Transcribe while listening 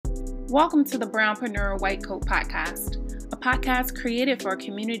Welcome to the Brownpreneur White Coat Podcast, a podcast created for a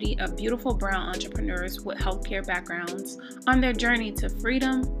community of beautiful brown entrepreneurs with healthcare backgrounds on their journey to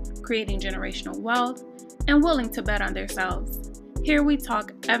freedom, creating generational wealth, and willing to bet on themselves. Here we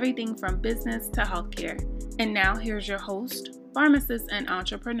talk everything from business to healthcare. And now here's your host, pharmacist and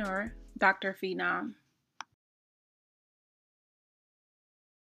entrepreneur, Dr. Phenom.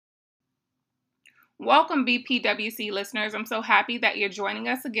 Welcome, BPWC listeners. I'm so happy that you're joining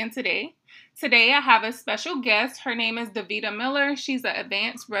us again today. Today, I have a special guest. Her name is DaVida Miller. She's an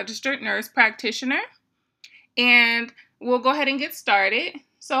advanced registered nurse practitioner. And we'll go ahead and get started.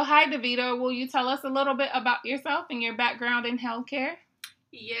 So, hi, DaVida. Will you tell us a little bit about yourself and your background in healthcare?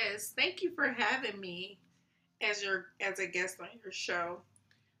 Yes, thank you for having me as a guest on your show.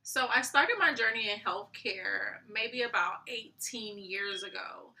 So I started my journey in healthcare maybe about 18 years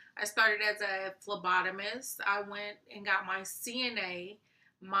ago. I started as a phlebotomist. I went and got my CNA,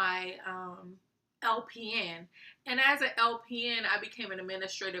 my LPN. And as an LPN, I became an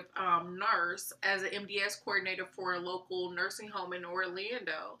administrative nurse as an MDS coordinator for a local nursing home in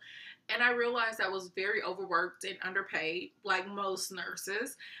Orlando. And I realized I was very overworked and underpaid, like most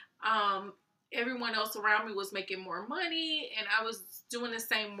nurses. Everyone else around me was making more money, and I was doing the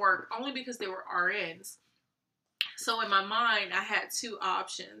same work only because they were RNs. So in my mind, I had two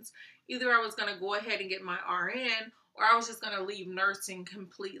options. Either I was going to go ahead and get my RN, or I was just going to leave nursing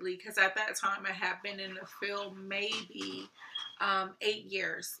completely, because at that time I had been in the field maybe 8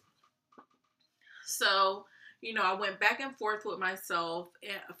 years. So, I went back and forth with myself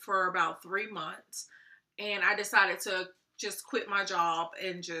for about 3 months, and I decided to just quit my job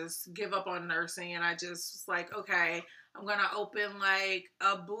and just give up on nursing. And I just was like, okay, I'm going to open like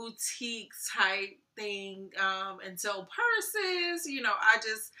a boutique type thing and sell purses. I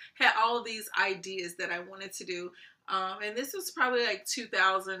just had all of these ideas that I wanted to do. And this was probably like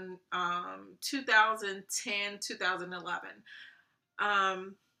 2010, 2011.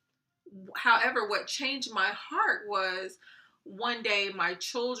 However, what changed my heart was one day my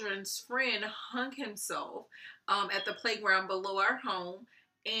children's friend hung himself at the playground below our home,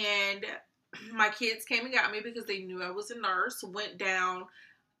 and my kids came and got me because they knew I was a nurse, went down,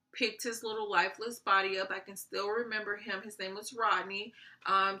 picked his little lifeless body up. I can still remember him. His name was Rodney.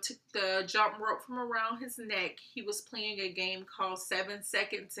 Took the jump rope from around his neck. He was playing a game called 7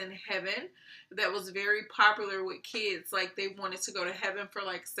 Seconds in Heaven that was very popular with kids. Like, they wanted to go to heaven for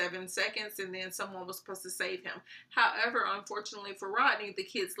like 7 seconds, and then someone was supposed to save him. However, unfortunately for Rodney, the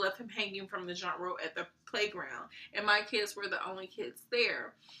kids left him hanging from the jump rope at the playground, and my kids were the only kids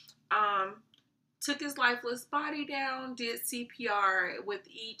there. Took his lifeless body down, did CPR with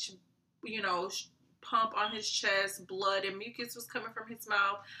each, pump on his chest. Blood and mucus was coming from his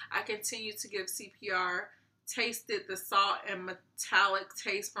mouth. I continued to give CPR, tasted the salt and metallic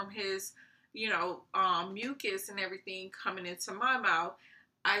taste from his, mucus and everything coming into my mouth.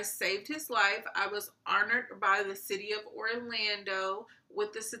 I saved his life. I was honored by the city of Orlando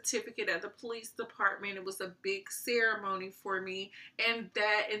with the certificate at the police department. It was a big ceremony for me, and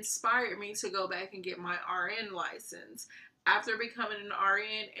that inspired me to go back and get my RN license. After becoming an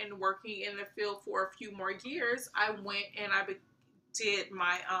RN and working in the field for a few more years, I went and I did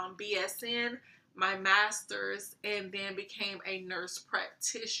my BSN, my master's, and then became a nurse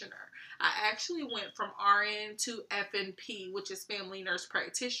practitioner. I actually went from RN to FNP, which is Family Nurse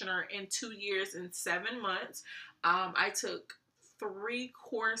Practitioner, in 2 years and 7 months. I took 3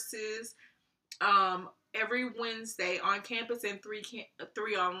 courses every Wednesday on campus and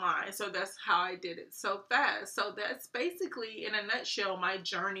 3 online. So that's how I did it so fast. So that's basically, in a nutshell, my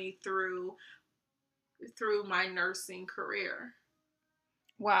journey through my nursing career.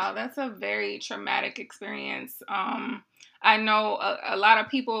 Wow, that's a very traumatic experience. I know a lot of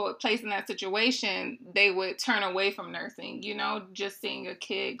people placed in that situation, they would turn away from nursing, just seeing a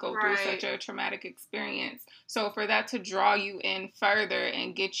kid go through such a traumatic experience. So for that to draw you in further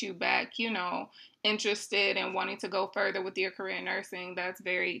and get you back, interested and wanting to go further with your career in nursing, that's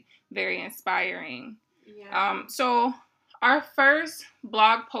very, very inspiring. Yeah. So our first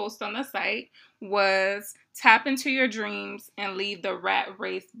blog post on the site was tap into your dreams and leave the rat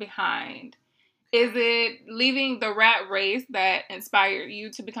race behind. Is it leaving the rat race that inspired you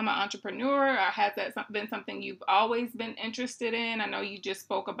to become an entrepreneur, or has that been something you've always been interested in? I know you just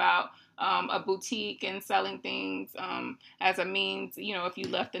spoke about a boutique and selling things as a means, if you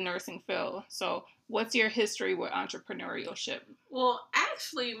left the nursing field. So what's your history with entrepreneurship? Well,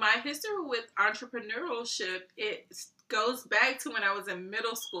 actually, my history with entrepreneurship, it goes back to when I was in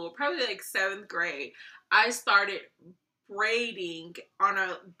middle school, probably like 7th grade. I started braiding on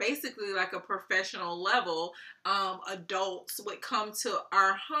a basically like a professional level. Adults would come to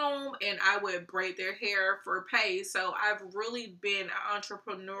our home and I would braid their hair for pay. So I've really been an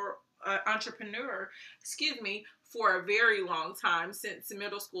entrepreneur, excuse me, for a very long time, since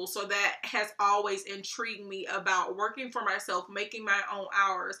middle school. So that has always intrigued me about working for myself, making my own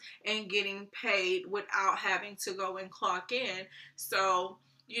hours, and getting paid without having to go and clock in. So,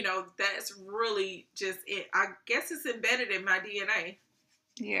 that's really just it. I guess it's embedded in my DNA.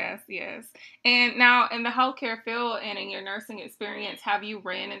 Yes, yes. And now in the healthcare field and in your nursing experience, have you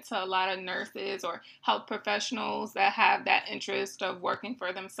ran into a lot of nurses or health professionals that have that interest of working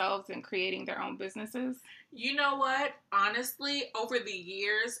for themselves and creating their own businesses? You know what? Honestly, over the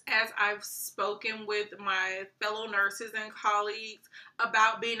years, as I've spoken with my fellow nurses and colleagues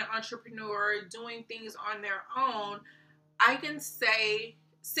about being an entrepreneur, doing things on their own, I can say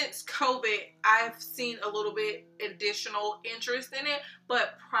since COVID, I've seen a little bit additional interest in it.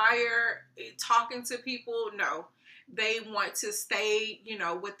 But prior, talking to people, no. They want to stay,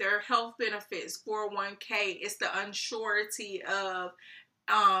 with their health benefits, 401k. It's the unsurety of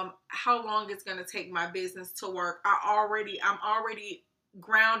how long it's going to take my business to work. I'm already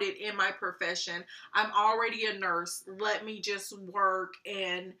grounded in my profession. I'm already a nurse. Let me just work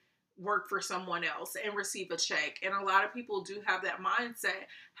for someone else and receive a check. And a lot of people do have that mindset.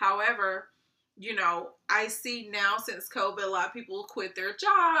 However, I see now since COVID, a lot of people quit their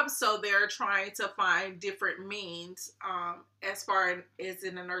jobs, so they're trying to find different means as far as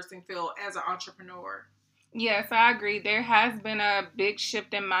in the nursing field as an entrepreneur. Yes, I agree. There has been a big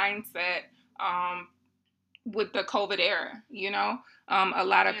shift in mindset with the COVID era, A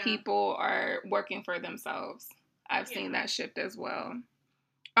lot of people are working for themselves. I've seen that shift as well.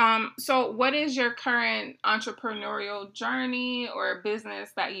 So what is your current entrepreneurial journey or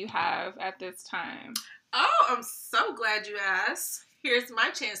business that you have at this time? Oh, I'm so glad you asked. Here's my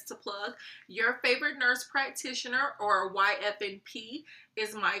chance to plug. Your Favorite Nurse Practitioner, or YFNP,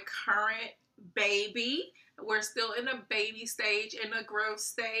 is my current baby. We're still in a baby stage, in a growth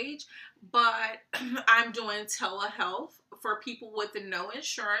stage, but I'm doing telehealth for people with no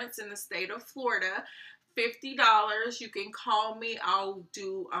insurance in the state of Florida. $50. You can call me. I'll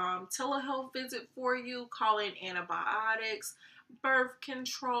do telehealth visit for you, call in antibiotics, birth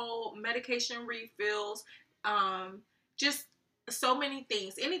control, medication refills, just so many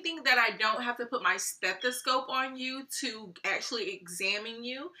things. Anything that I don't have to put my stethoscope on you to actually examine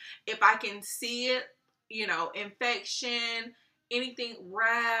you. If I can see it, infection, anything,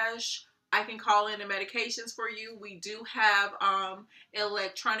 rash, I can call in the medications for you. We do have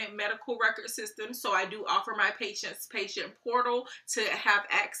electronic medical record system, so I do offer my patients patient portal to have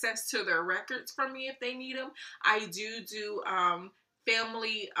access to their records from me if they need them. I do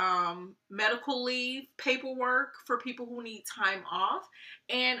family medical leave paperwork for people who need time off,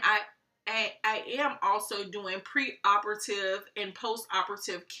 and I am also doing pre-operative and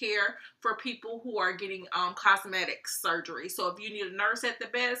post-operative care for people who are getting cosmetic surgery. So if you need a nurse at the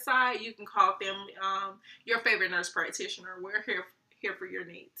bedside, you can call Your Favorite Nurse Practitioner. We're here for your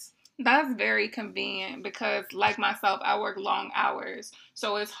needs. That's very convenient because, like myself, I work long hours.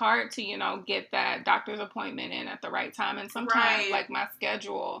 So it's hard to, get that doctor's appointment in at the right time. And sometimes, like my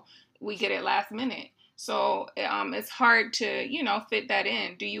schedule, we get it last minute. So it's hard to, fit that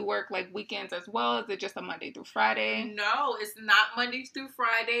in. Do you work like weekends as well? Is it just a Monday through Friday? No, it's not Monday through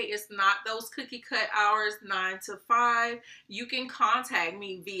Friday. It's not those cookie cut hours, 9 to 5. You can contact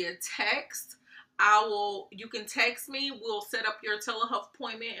me via text. You can text me. We'll set up your telehealth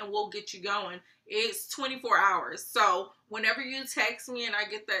appointment and we'll get you going. It's 24 hours. So whenever you text me and I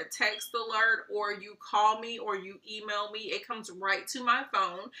get that text alert, or you call me or you email me, it comes right to my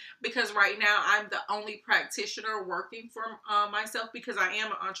phone, because right now I'm the only practitioner working for myself because I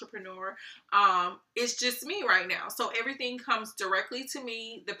am an entrepreneur. It's just me right now. So everything comes directly to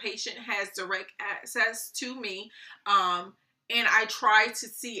me. The patient has direct access to me. And I try to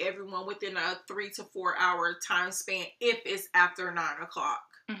see everyone within a 3 to 4 hour time span if it's after 9 o'clock.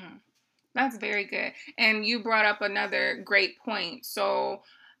 Mm-hmm. That's very good. And you brought up another great point. So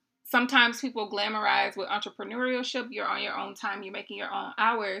sometimes people glamorize with entrepreneurship. You're on your own time. You're making your own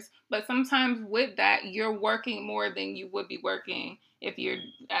hours. But sometimes with that, you're working more than you would be working if you're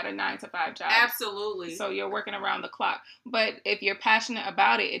at a 9 to 5 job. Absolutely. So you're working around the clock. But if you're passionate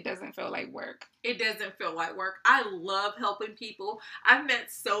about it, it doesn't feel like work. It doesn't feel like work. I love helping people. I've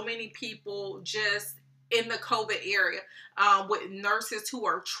met so many people just in the COVID area with nurses who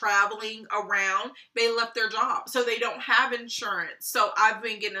are traveling around. They left their job, so they don't have insurance. So I've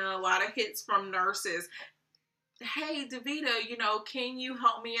been getting a lot of hits from nurses hey, DaVida, can you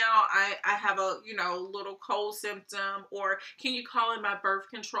help me out? I have a, little cold symptom, or can you call in my birth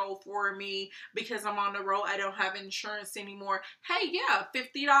control for me because I'm on the road, I don't have insurance anymore. Hey, yeah, $50,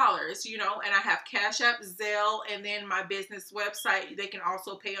 and I have Cash App, Zelle, and then my business website, they can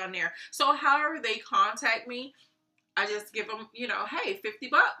also pay on there. So however they contact me, I just give them, hey, $50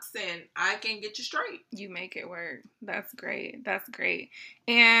 and I can get you straight. You make it work. That's great. That's great.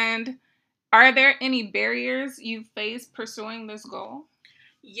 And are there any barriers you face pursuing this goal?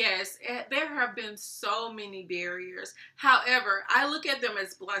 Yes, there have been so many barriers. However, I look at them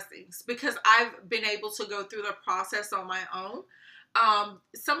as blessings because I've been able to go through the process on my own.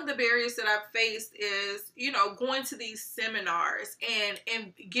 Some of the barriers that I've faced is, going to these seminars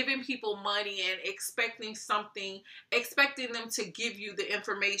and giving people money and expecting them to give you the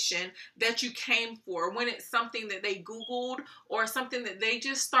information that you came for when it's something that they Googled or something that they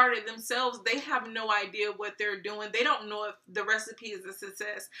just started themselves. They have no idea what they're doing. They don't know if the recipe is a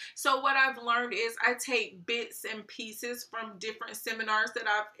success. So what I've learned is I take bits and pieces from different seminars that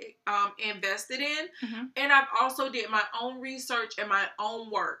I've invested in. Mm-hmm. And I've also did my own research and my own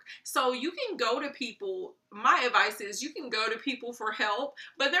work. So you can go to people. My advice is you can go to people for help,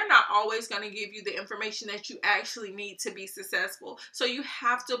 but they're not always going to give you the information that you actually need to be successful. So you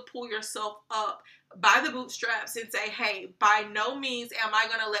have to pull yourself up by the bootstraps and say, hey, by no means am I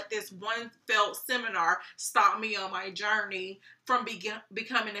going to let this one failed seminar stop me on my journey from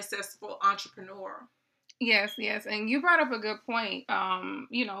becoming a successful entrepreneur. Yes, yes. And you brought up a good point.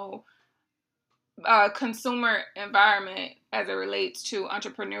 Consumer environment as it relates to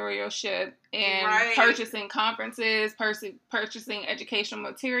entrepreneurship and purchasing conferences, purchasing educational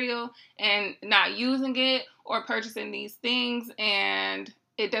material and not using it, or purchasing these things and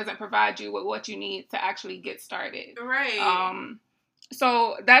it doesn't provide you with what you need to actually get started. Right.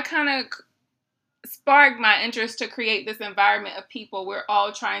 So that kind of sparked my interest to create this environment of people. We're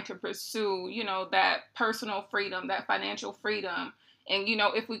all trying to pursue, that personal freedom, that financial freedom. And,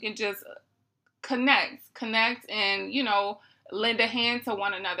 if we can just connect and, lend a hand to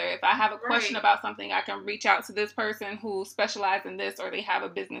one another. If I have a question about something, I can reach out to this person who specializes in this, or they have a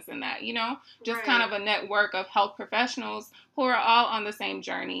business in that, just kind of a network of health professionals who are all on the same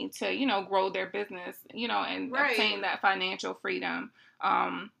journey to, grow their business, and obtain that financial freedom.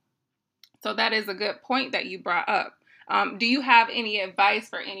 So that is a good point that you brought up. Do you have any advice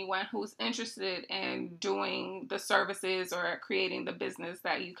for anyone who's interested in doing the services or creating the business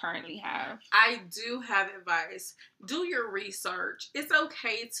that you currently have? I do have advice. Do your research. It's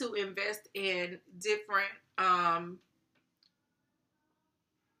okay to invest in different,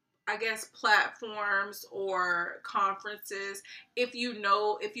 platforms or conferences. If you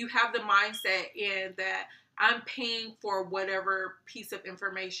have the mindset in that I'm paying for whatever piece of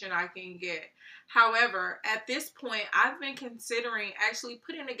information I can get. However, at this point, I've been considering actually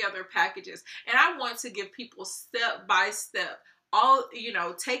putting together packages, and I want to give people step by step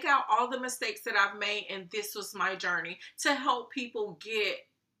take out all the mistakes that I've made, and this was my journey to help people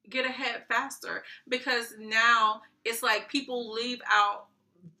get ahead faster, because now it's like people leave out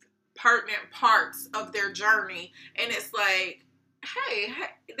pertinent parts of their journey, and it's like, hey,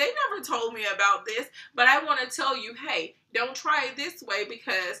 they never told me about this, but I want to tell you, hey, don't try it this way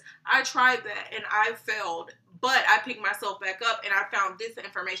because I tried that and I failed, but I picked myself back up and I found this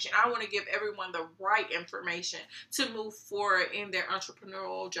information. I want to give everyone the right information to move forward in their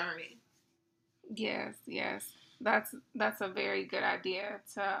entrepreneurial journey. Yes. That's a very good idea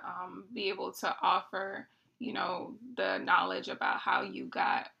to be able to offer, the knowledge about how you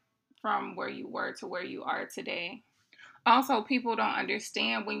got from where you were to where you are today. Also, people don't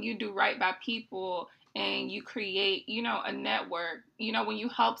understand when you do right by people and you create, a network, when you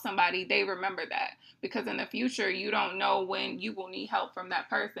help somebody, they remember that, because in the future, you don't know when you will need help from that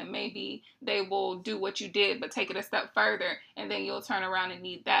person. Maybe they will do what you did, but take it a step further, and then you'll turn around and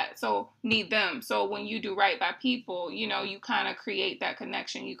need them. So when you do right by people, you kind of create that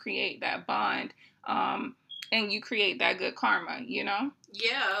connection, you create that bond, and you create that good karma,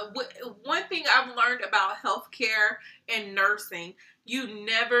 Yeah. One thing I've learned about healthcare and nursing, you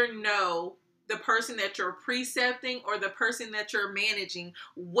never know the person that you're precepting or the person that you're managing,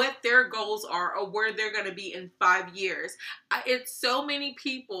 what their goals are or where they're going to be in 5 years. It's so many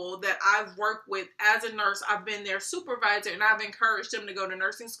people that I've worked with as a nurse. I've been their supervisor and I've encouraged them to go to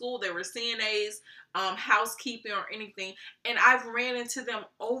nursing school. They were CNAs, housekeeping or anything. And I've ran into them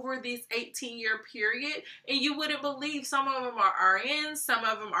over this 18-year period. And you wouldn't believe, some of them are RNs, some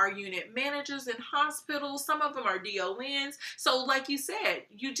of them are unit managers in hospitals, some of them are DONs. So like you said,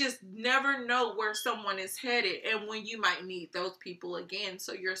 you just never know where someone is headed and when you might need those people again.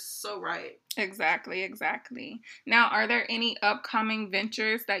 So you're so right. Exactly, exactly. Now, are there any upcoming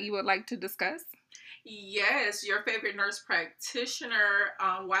ventures that you would like to discuss? Yes, Your Favorite Nurse Practitioner,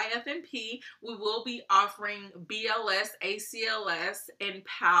 YFNP. We will be offering BLS, ACLS, and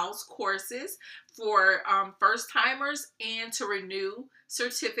PALS courses for first timers and to renew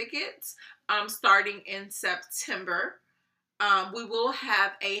certificates starting in September. We will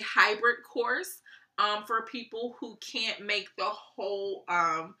have a hybrid course for people who can't make the whole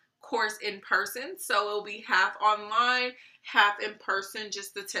course in person. So it'll be half online, half in person,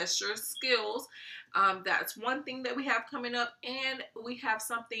 just to test your skills. That's one thing that we have coming up, and we have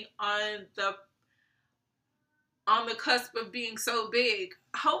something on the cusp of being so big.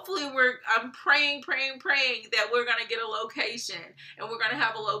 Hopefully I'm praying that we're gonna get a location, and we're gonna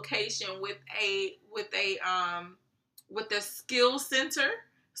have a location with a skill center,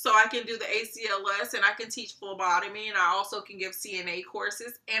 so I can do the ACLS and I can teach phlebotomy, and I also can give CNA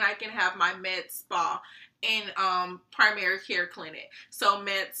courses, and I can have my med spa and primary care clinic. So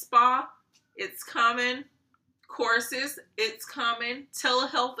med spa, it's coming. Courses, it's coming.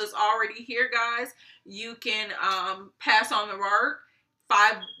 Telehealth is already here, guys. You can pass on the word.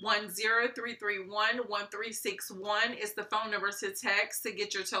 510-331-1361 is the phone number to text to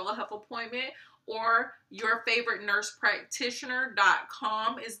get your telehealth appointment, or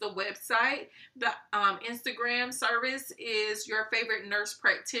YourFavoriteNursePractitioner.com is the website. The Instagram service is Your Favorite Nurse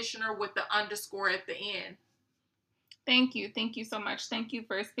Practitioner with the underscore at the end. Thank you. Thank you so much. Thank you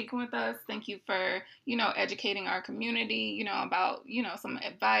for speaking with us. Thank you for, educating our community, about, some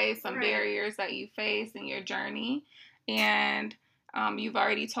advice, some barriers that you face in your journey. And you've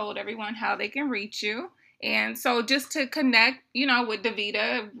already told everyone how they can reach you. And so just to connect, with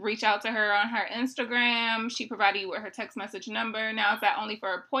DaVida, reach out to her on her Instagram. She provided you with her text message number. Now, is that only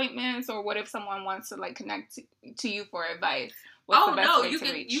for appointments, or what if someone wants to connect to you for advice? What's the best way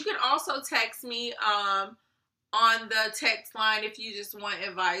to reach? You can also text me on the text line if you just want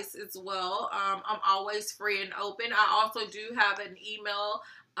advice as well. I'm always free and open. I also do have an email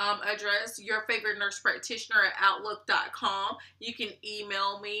address, YourFavoriteNursePractitioner@outlook.com. You can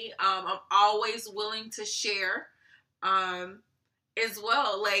email me. I'm always willing to share as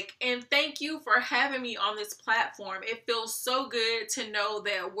well. And thank you for having me on this platform. It feels so good to know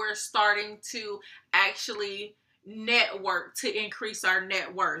that we're starting to actually network to increase our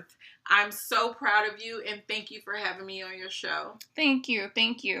net worth. I'm so proud of you, and thank you for having me on your show. Thank you.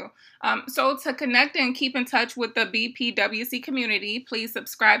 Thank you. So to connect and keep in touch with the BPWC community, please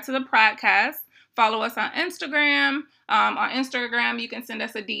subscribe to the podcast. Follow us on Instagram. On Instagram, you can send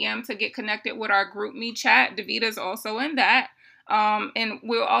us a DM to get connected with our group me chat. DaVida's also in that. And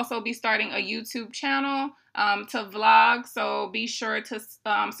we'll also be starting a YouTube channel to vlog, so be sure to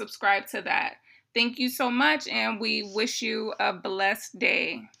subscribe to that. Thank you so much, and we wish you a blessed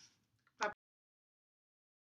day.